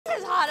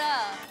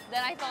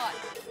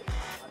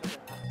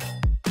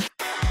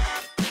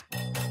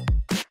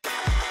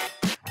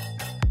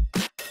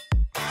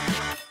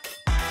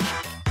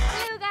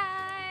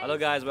Hello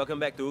guys, welcome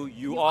back to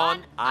You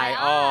On, I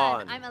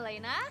On. I'm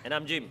Elena. And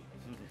I'm Jim.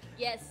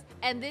 Yes,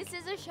 and this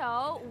is a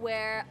show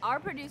where our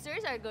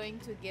producers are going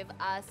to give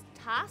us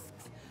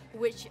tasks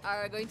which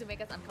are going to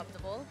make us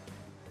uncomfortable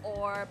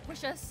or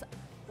push us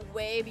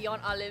way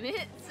beyond our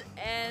limits.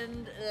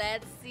 And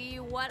let's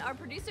see what our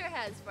producer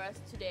has for us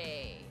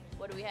today.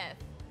 What do we have?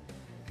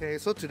 Okay,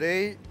 so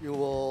today you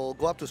will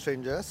go up to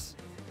strangers.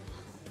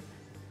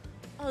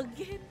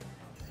 Again?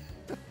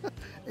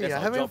 Hey, I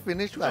haven't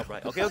finished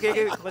right. Okay,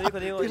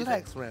 continue.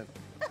 Relax, man.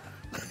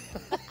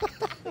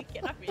 We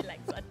cannot relax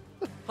on.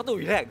 How to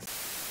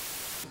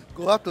relax?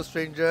 Go up to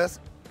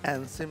strangers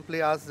and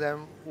simply ask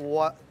them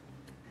what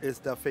is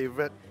their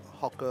favorite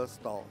hawker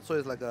stall. So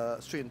it's like a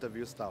street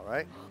interview style,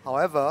 right?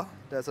 However,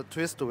 there's a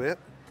twist to it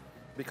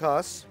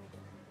because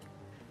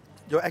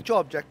your actual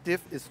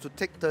objective is to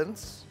take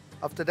turns.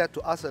 After that,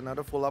 to ask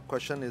another follow-up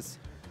question is,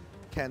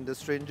 can the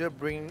stranger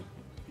bring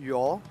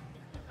your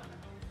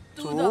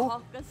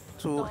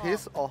to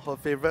his or her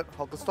favorite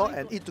hawker store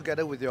and eat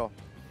together with you all.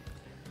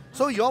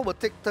 So you all will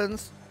take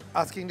turns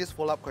asking this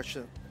follow-up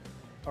question.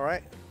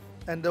 Alright?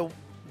 And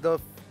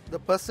the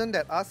person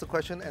that asks the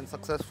question and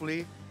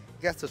successfully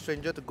gets the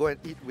stranger to go and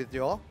eat with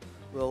you all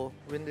will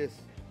win this.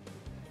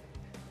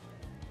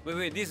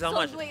 Wait, this is how So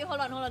much? wait,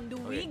 hold on. Do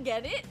we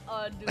get it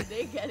or do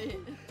they get it?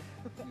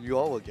 You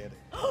all will get it.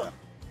 Yeah. So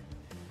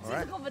it's a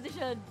Alright?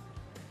 competition.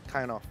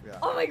 Kind of, yeah.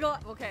 Oh my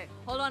god. Okay,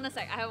 hold on a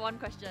sec. I have one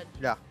question.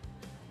 Yeah.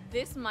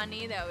 This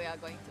money that we are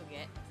going to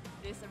get,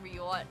 this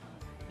reward,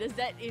 does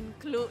that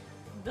include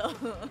the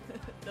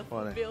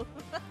food bill?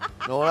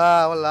 No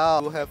lah,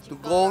 walao. You have to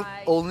go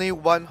Rice. only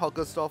one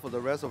hawker store for the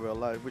rest of your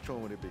life. Which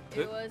one would it be?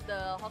 It was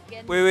the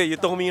Hokkien Wait, mee you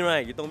stall. told me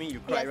right? You told me you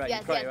cried, right?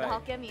 Yes, You cried, the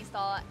right? Hokkien mee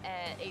stall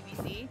at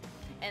ABC.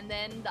 And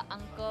then the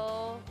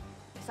uncle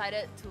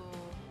decided to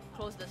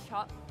close the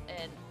shop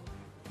and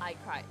I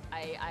cried.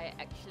 I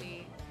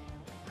actually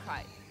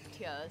cried.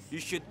 Tears. You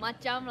should.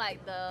 Macam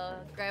like the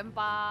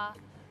grandpa,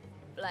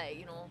 like,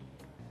 you know,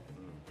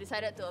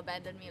 decided to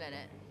abandon me like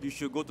that. You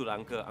should go to the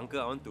uncle.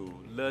 Uncle, I want to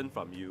learn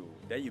from you.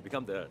 Then you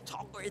become the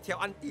炒粿条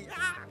auntie.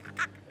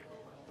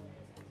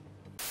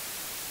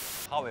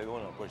 How are we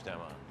going to approach them?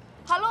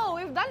 Hello,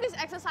 we've done this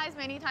exercise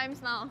many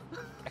times now.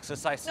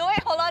 Exercise. No,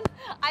 wait, hold on.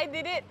 I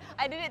did it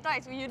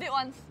twice. You did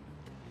once.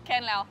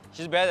 Can Lao.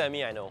 She's better than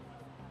me, I know.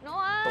 No,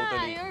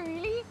 Totally.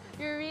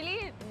 You're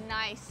really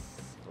nice.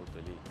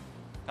 Totally.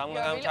 Come,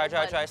 You're really try,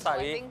 open, start so I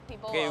with. think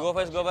people Okay, you will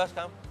go first,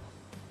 come.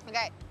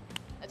 Okay,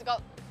 let's go.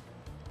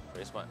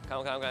 Very smart.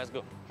 Come, let's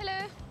go.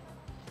 Hello.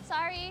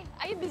 Sorry,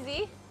 are you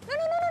busy?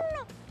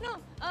 No.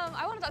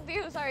 I want to talk to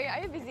you. Sorry,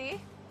 are you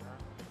busy?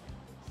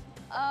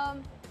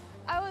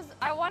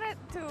 I wanted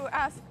to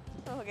ask.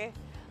 Oh, okay.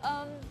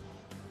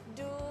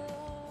 Do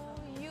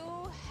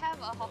you have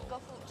a hawker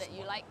food that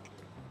you like?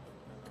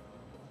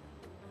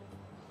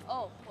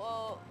 Oh,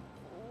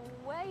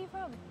 where are you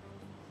from?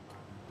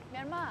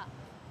 Myanmar.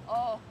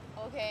 Oh,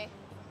 okay.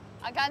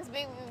 I can't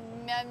speak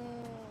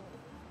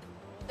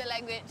the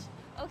language.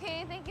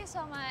 Okay, thank you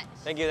so much.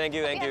 Thank you. Have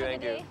a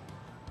good day.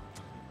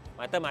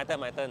 My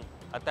turn.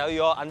 I tell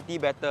you all, auntie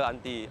better,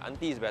 auntie.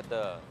 Auntie is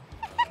better.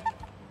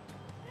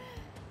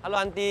 Hello,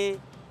 auntie.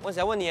 我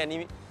想问你，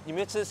你有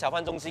没有吃小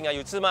贩中心啊？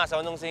有吃吗？小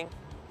贩中心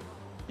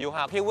有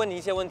哈，可以问你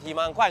一些问题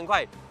吗？很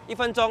快，1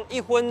分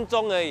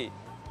钟而已。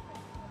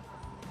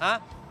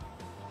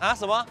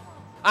什么？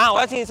我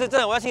要请你吃，真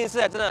的，我要请你吃，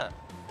真的，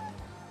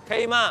可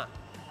以吗？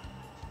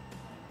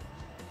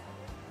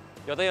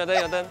有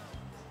灯。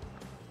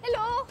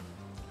 Hello.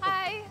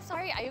 Hi.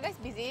 Sorry, are you guys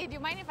busy? Do you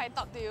mind if I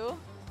talk to you?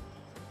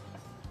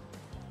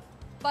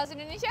 Bahasa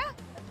Indonesia?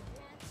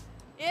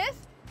 Yes?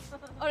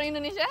 Orang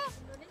Indonesia?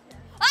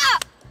 Ah!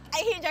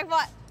 I hit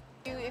jackpot.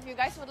 If you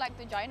guys would like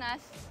to join us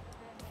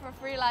for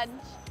free lunch.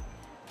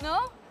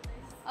 No?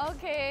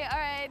 Okay,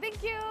 alright,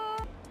 thank you.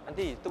 安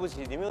弟，对不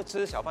起，你没有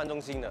吃小贩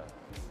中心的。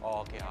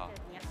哦 ，OK 好。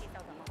你要介绍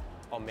什么？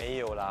哦，没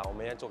有啦，我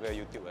们要做个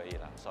YouTube 而已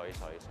啦。Sorry。哦，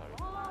不好意思，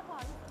不好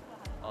意思。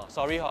哦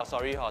，sorry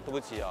哈，对不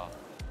起哦。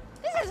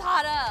 This is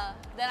harder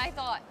than I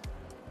thought.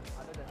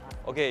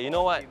 Okay, you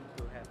know what?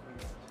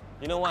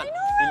 You know what? I know,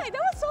 right?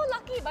 That was so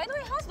lucky. By the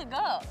way, how's the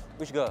girl?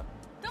 Which girl?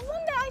 The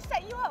one that I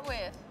set you up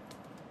with.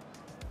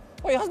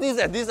 Wait, how's this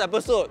at this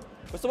episode?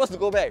 We're supposed to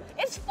go back.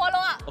 It's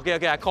follow-up.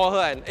 Okay, I call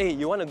her and hey,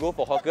 you want to go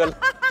for hawker?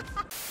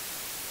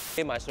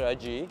 Okay, my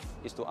strategy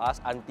is to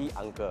ask auntie,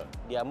 uncle.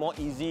 They are more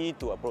easy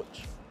to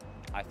approach.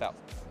 I felt.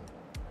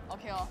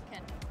 Okay,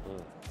 can.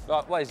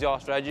 What is your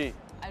strategy?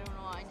 I don't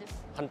know, I just...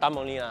 很淡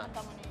only 啦。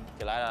 Hantam only.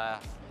 Okay, 来。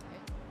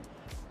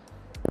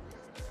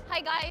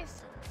 Hi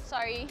guys,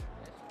 sorry.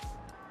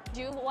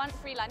 Do you want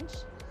free lunch?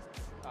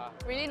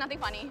 Really nothing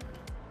funny.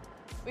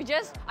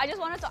 I just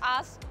wanted to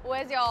ask,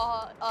 where's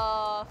your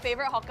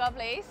favorite hawker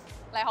place,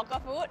 like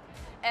hawker food,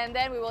 and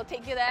then we will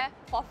take you there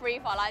for free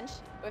for lunch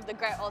with the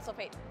Grab also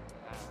paid.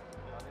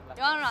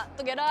 You want or not?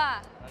 Together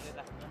lah.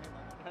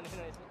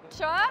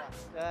 Sure?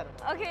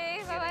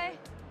 Okay, bye bye.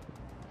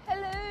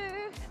 Hello,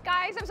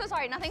 guys. I'm so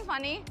sorry. Nothing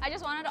funny. I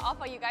just wanted to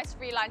offer you guys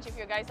free lunch if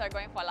you guys are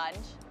going for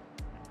lunch.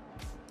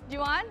 Do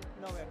you want?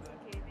 No, we're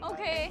good.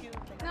 Okay. Thank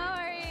you. No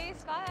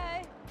worries.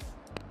 Bye.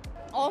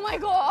 Oh my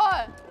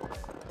god.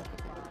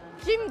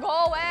 Jim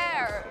Go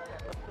where?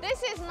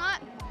 This is not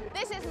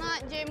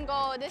Jim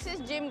Go. This is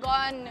Jim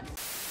Gone.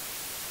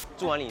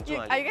 住哪里？住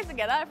哪 Are 里？ you guys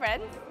together,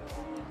 friends?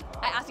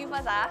 I ask you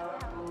first,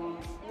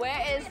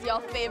 Where is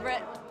your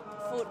favorite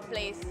food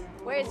place?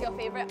 Where is your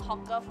favorite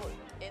hawker food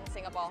in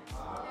Singapore?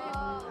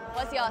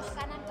 What's yours?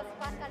 Makanan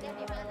kesukaan kalian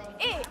di mana?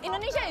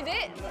 Indonesia is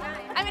it?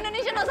 I'm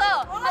Indonesian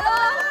also. Hello.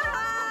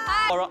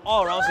 Hi.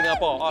 All around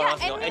Singapore. All Yeah, around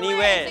Singapore.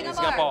 anywhere Anywhere in in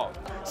Singapore.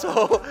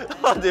 Singapore.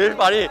 So very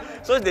funny.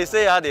 So they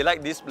say they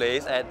like this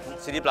place at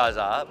City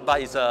Plaza, but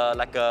it's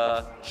like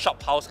a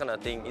shop house kind of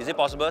thing. Is it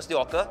possible?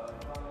 Still occur?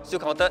 Still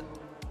counted?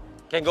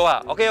 Can go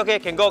Okay,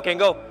 can go. Can-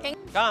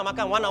 Come on,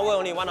 makan 1 hour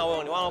only. 1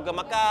 hour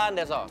makan.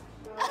 That's all.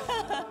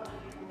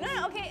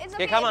 No, okay, it's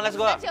Okay, okay. come on, let's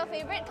go. That's your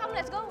favorite. Come,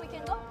 let's go. We can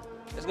go.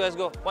 Let's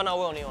go. 1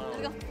 hour only. 1 hour.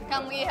 Let's go.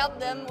 Come, we help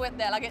them with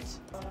their luggage.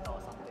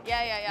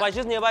 Yeah. But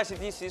it's just nearby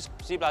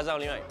City Plaza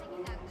only, right?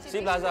 City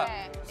Plaza.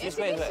 Is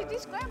Square it is where? City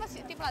Square or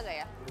City Plaza,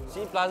 yeah?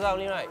 City Plaza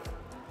only, right?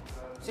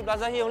 City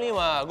Plaza here only,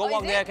 ma. Go Oh,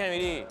 walk is there it? can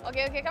already.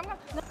 Okay, come.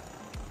 No.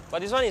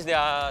 But this one is they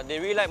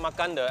really like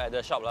makan at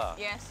the shop lah.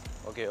 Yes.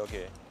 Okay.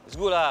 It's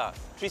good lah.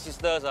 3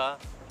 sisters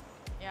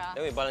Yeah.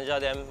 Then we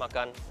belanja them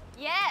makan.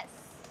 Yes.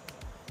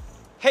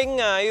 Heng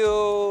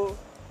you.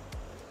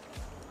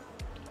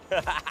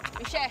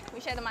 We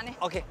share the money.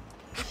 Okay.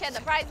 We share the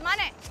prize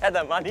money. Share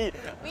the money.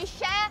 We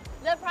share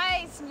the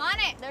prize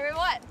money, the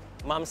reward.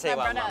 Mom say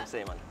My one. brother. Mom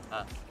say one.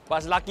 But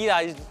it's lucky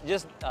lah. It's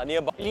just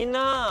nearby.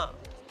 Elena,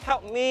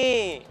 help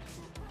me.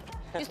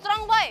 You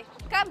strong boy.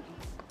 Come.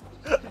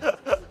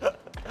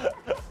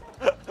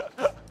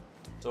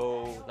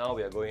 So now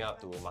we are going up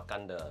to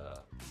makan the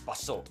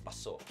bakso.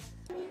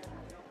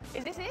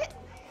 Is this it?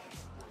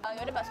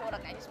 Yaudah bakso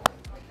orang aja semua.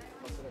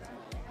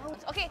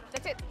 Okay,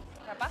 that's it.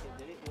 Berapa?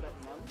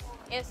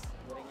 Yes.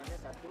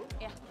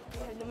 Yeah.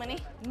 The money.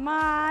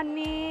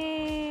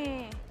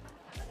 Money.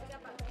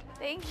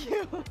 Thank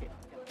you.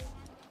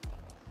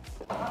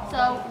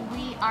 So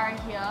we are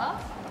here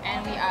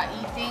and we are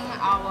eating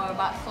our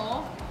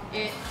bakso.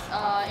 It's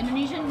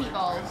Indonesian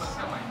meatballs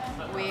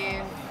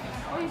with,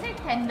 you say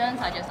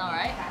tendons just now,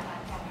 right?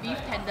 Beef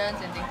tendons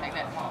and things like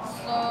that.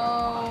 So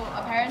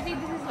apparently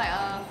this is like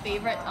a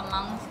favorite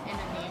amongst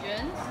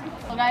Indonesians.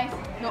 So guys,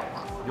 look.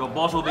 Your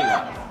ball so big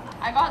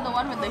I got the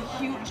one with the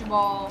huge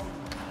ball.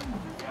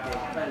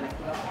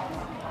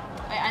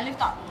 I lift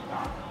up.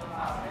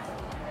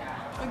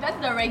 Look, that's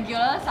the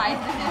regular size.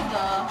 This is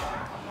the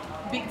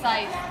big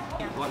size.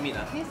 What meat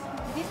This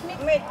meat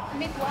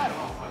what?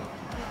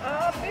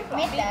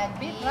 Beef.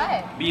 Beef,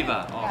 right? Beef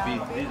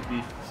beef. This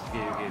beef.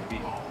 Okay,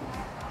 beef.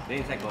 Then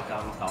inside got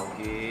some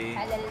tauge.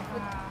 Halal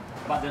food.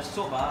 But the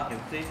soup can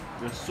say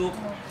the soup.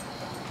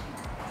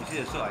 You see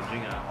the soup I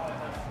drink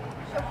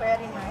So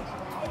very nice.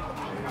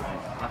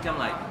 macam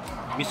like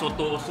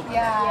misoto soup.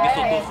 Yeah.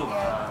 Misoto Yes, soup.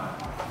 yes.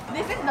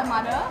 This is the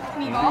mother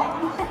meatball.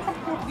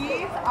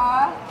 These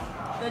are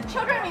the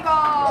children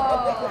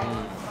meatball.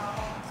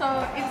 So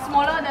it's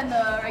smaller than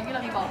the regular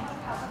meatball.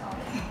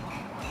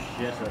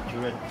 Yes,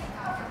 children.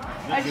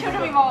 A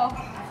children meatball.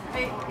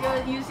 Wait,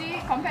 you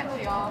see compared to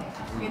your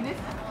this?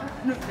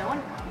 No, that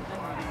one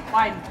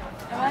fine.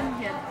 That one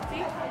here.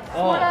 See?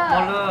 Oh,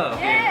 smaller.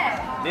 Okay.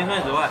 Yeah. This one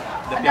is the what?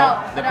 The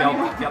Adult.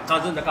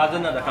 cousin. The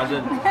cousin.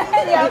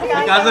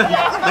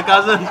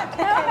 Cousin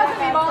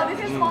meatball. This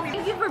is small.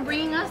 Thank you for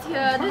bringing us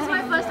here. This is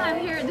my first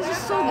time here. This is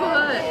so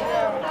good.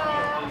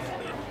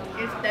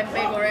 It's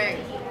tempeh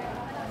goreng.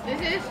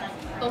 This is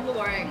tofu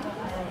goreng.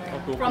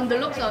 From the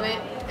looks of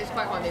it, it's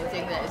quite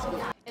convincing that it's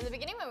good. In the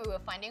beginning, when we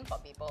were finding for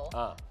people,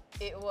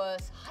 it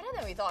was harder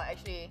than we thought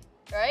actually,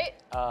 right?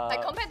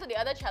 Like compared to the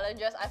other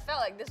challenges, I felt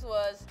like this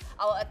was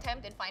our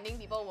attempt in finding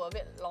people were a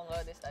bit longer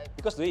this time.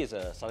 Because today is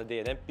a Saturday,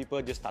 and then people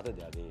just started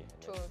their day.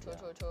 True.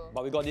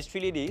 But we got these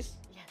 3 ladies.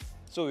 Yes.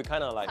 So we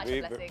kind of like Such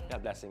a blessing.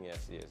 blessing.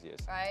 Yes.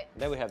 Right?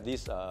 Then we have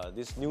this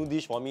this new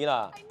dish for me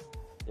lah. I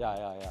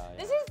know. Yeah.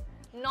 This is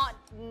not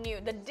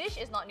new. The dish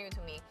is not new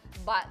to me,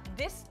 but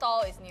this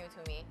stall is new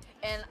to me.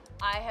 And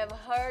I have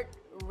heard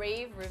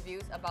rave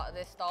reviews about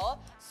this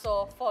stall.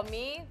 So for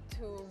me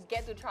to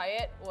get to try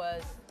it was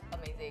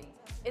amazing.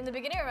 In the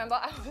beginning, remember,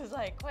 I was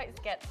like quite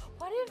scared.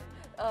 What if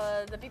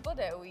the people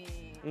that we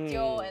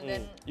deal and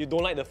then you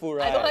don't like the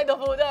food, right? I don't like the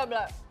food, then I'm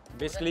like,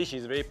 Basically,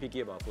 she's very picky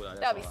about food.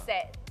 that'll be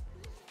sad.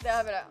 Then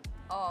I'll be like,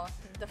 oh,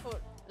 the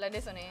food like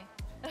this only.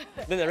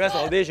 Then the rest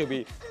of the day she'll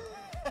be.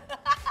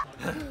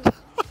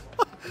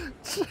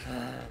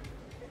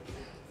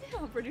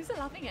 Our producer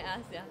laughing at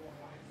us, yeah.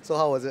 So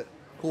how was it?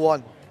 Who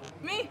won?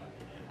 Me,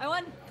 I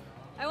won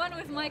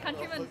with my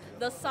countrymen,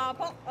 the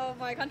support of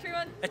my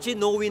countrymen. Actually,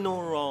 no win,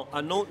 no wrong.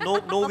 No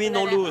win,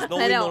 no lose. No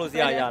win, no lose.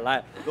 Yeah,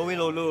 like no win,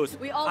 no lose.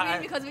 We all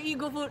win because we eat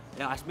good food.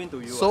 Yeah, I explained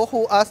to you. So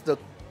who asked the?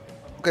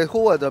 Okay,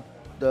 who were the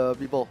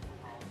people?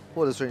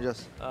 Who were the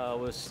strangers?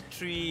 Was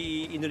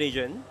 3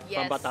 Indonesian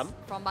Yes, from Batam.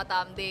 From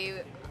Batam.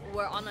 They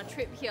were on a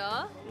trip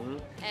here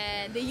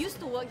and they used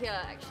to work here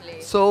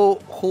actually. So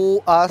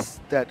who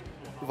asked that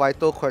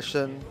vital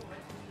question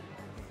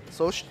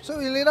So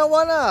Elena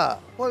won ah.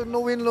 What, no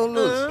win, no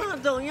lose.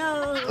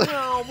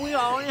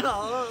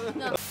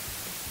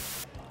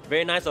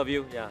 Very nice of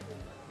you, yeah.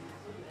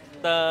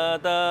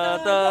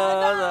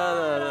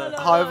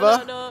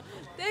 However,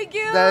 thank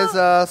you. there is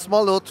a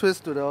small little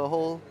twist to the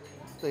whole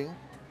thing.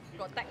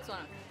 Got tax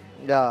one.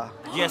 Yeah.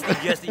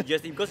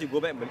 GST, because you go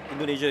back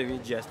Indonesia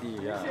with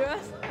GST, yeah.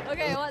 Serious?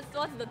 Okay,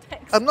 what's the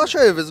tax? I'm not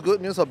sure if it's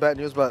good news or bad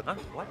news, but Huh?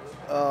 What?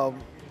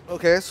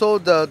 okay. So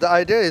the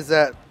idea is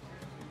that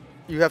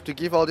you have to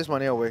give all this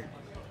money away.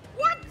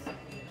 What?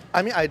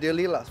 I mean,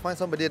 ideally, let's find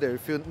somebody that you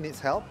feel needs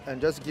help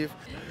and just give.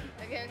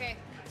 Okay.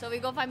 So we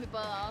go find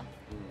people.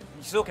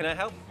 So can I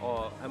help?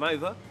 Or am I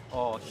with her?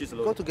 Or she's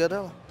alone? Go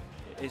together. lah.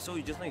 Hey, so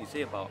you just now you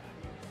say about...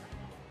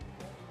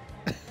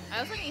 I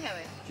also need help.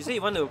 She said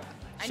you want to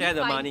share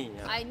the money.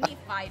 Yeah. I need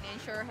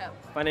financial help.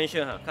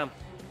 Financial, huh? Come.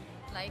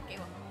 Like,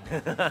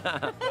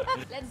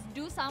 let's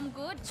do some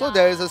good. So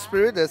there is a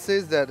spirit that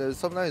says that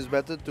sometimes it's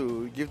better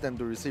to give than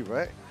to receive,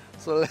 right?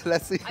 So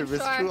let's see I'm if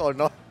it's sure. true or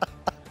not.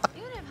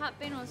 Even if heart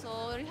pain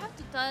also, you have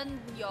to turn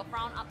your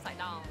frown upside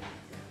down.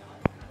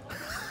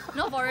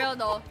 No, for real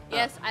though.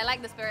 Yes, I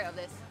like the spirit of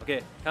this.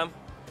 Okay, come.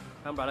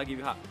 Come, brother, give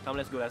you a hug. Come,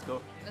 let's go. Let's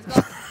go.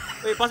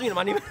 Wait, pass me the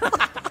money.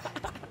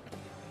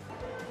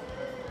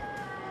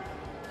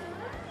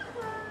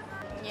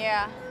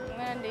 Yeah, I'm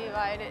gonna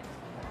divide it.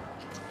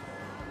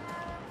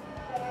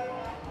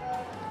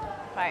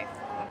 5.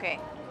 Okay.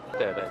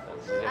 对，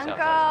直接下。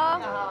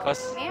 Uncle,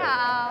 Cause 你好。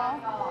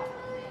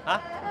 huh?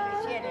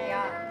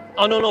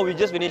 Oh no, we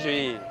just finished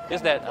already.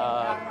 Just that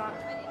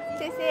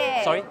谢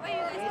谢。 sorry.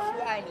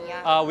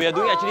 We are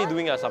actually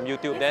doing some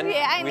YouTube. Then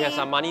we have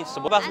some money.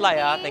 So us like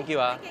thank you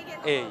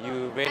Hey,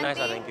 you very nice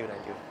thank you.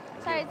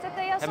 Sorry, 这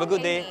个要 Have a 送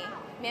good 给 day.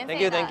 你，免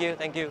费的。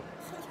 Thank you.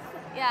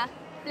 Yeah,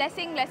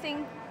 blessing.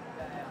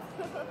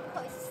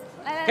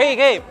 来可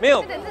以，没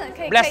有这个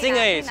可以 blessing 可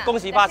以哎，恭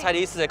喜发财的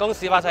意思，恭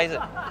喜发财的意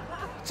思。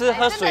是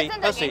喝水真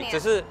的给你啊只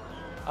是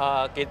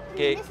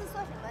给你们是做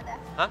什么的？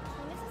啊？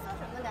你们是做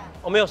什么的？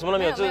我没有什么都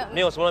没有，就是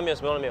没有什么都没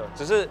有，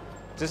只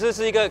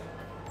是一个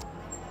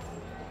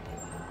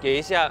给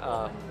一下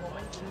我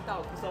们听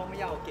到说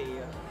要给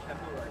全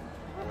部人。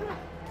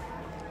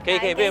可以，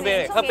不用，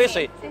喝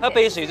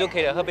杯水就可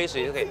以了，喝杯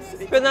水就可以，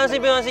不用担心，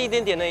一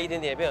点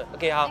点，不用。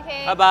OK， 好，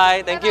拜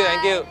拜 ，Thank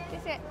you。谢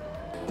谢。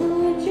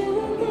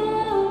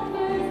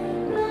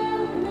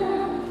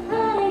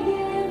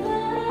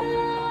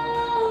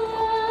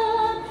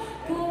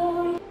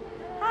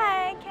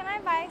Hi, can I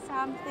buy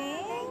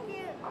something?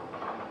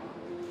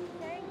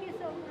 Thank you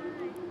so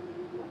much.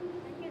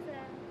 Thank you,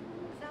 sir.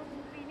 Some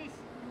finish.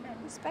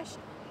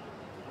 Special.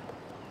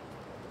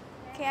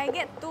 Okay, I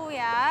get 2,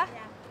 yeah?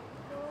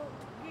 So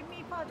give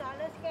me $4,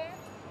 can?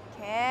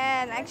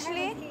 Can,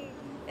 actually.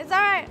 It's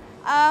alright.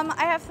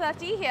 I have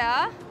 30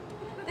 here.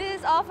 This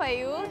is all for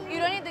you. You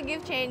don't need to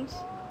give change.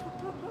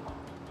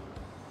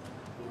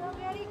 You are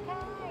very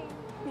kind.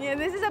 Yeah,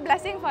 this is a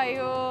blessing for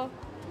you.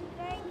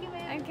 Thank you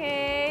very much.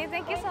 Okay,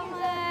 thank you so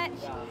much.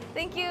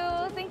 Thank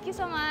you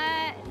so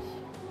much.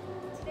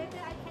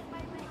 Later I can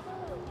buy my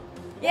food.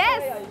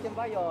 Yes. You can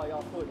buy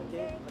your food,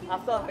 okay?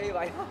 After 可以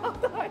buy.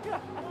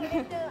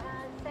 Later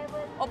 7.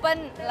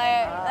 Open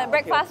like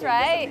breakfast,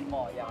 right?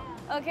 More, yeah.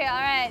 Okay,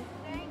 alright.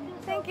 Thank you.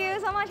 Thank you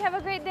so much. Have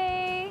a great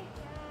day.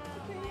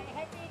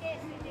 Happy day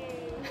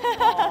today.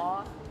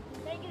 Aw.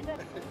 Thank you, sir.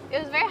 It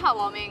was very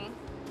heartwarming.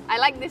 I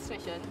like this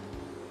mission.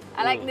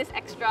 I like this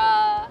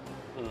extra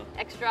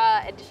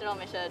additional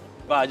mission.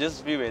 But I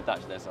just feel very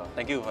touched. That's all.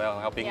 Thank you for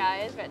helping. Yeah,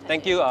 it is very touching.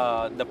 Thank you,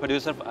 the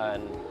producer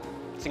and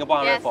Singapore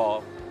 100 Yes.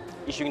 for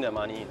issuing the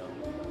money.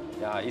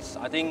 Yeah,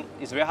 I think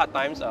it's very hard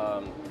times.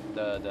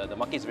 The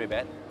market is very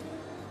bad.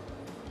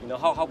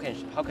 How can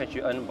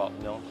she earn about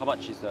how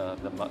much is the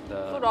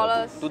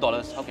 $2.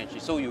 $2? How can she?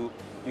 So you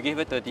gave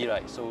her 30,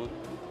 right? So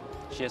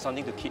she has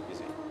something to keep. You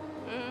see.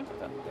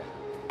 Yeah.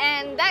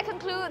 And that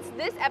concludes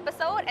this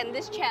episode and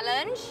this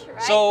challenge,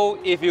 right? So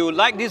if you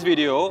like this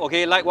video,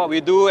 okay, like what we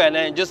do, and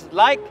then just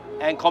like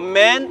and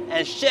comment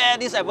and share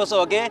this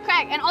episode, okay?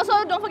 Correct. And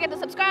also don't forget to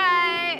subscribe.